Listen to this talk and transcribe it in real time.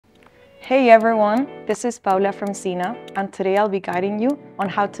Hey everyone, this is Paula from Ziina, and today I'll be guiding you on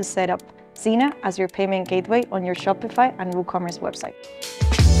how to set up Ziina as your payment gateway on your Shopify and WooCommerce website.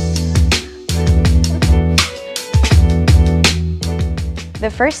 The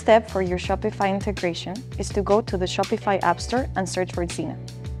first step for your Shopify integration is to go to the Shopify App Store and search for Ziina.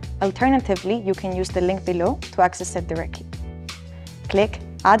 Alternatively, you can use the link below to access it directly. Click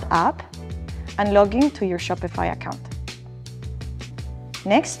Add App and log in to your Shopify account.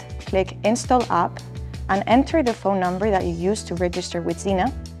 Next, click Install App and enter the phone number that you used to register with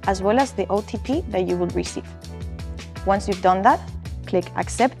Ziina, as well as the OTP that you will receive. Once you've done that, click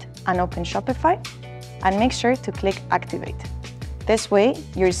Accept and open Shopify, and make sure to click Activate. This way,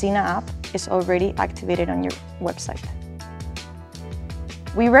 your Ziina app is already activated on your website.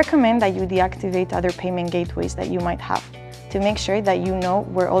 We recommend that you deactivate other payment gateways that you might have to make sure that you know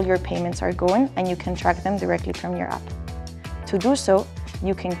where all your payments are going and you can track them directly from your app. To do so,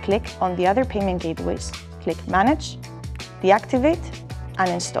 you can click on the other payment gateways, click Manage, Deactivate, and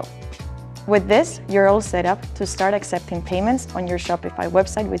Install. With this, you're all set up to start accepting payments on your Shopify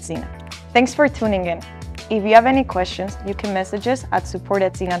website with Ziina. Thanks for tuning in. If you have any questions, you can message us at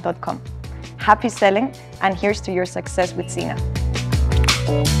support@ziina.com. Happy selling, and here's to your success with Ziina.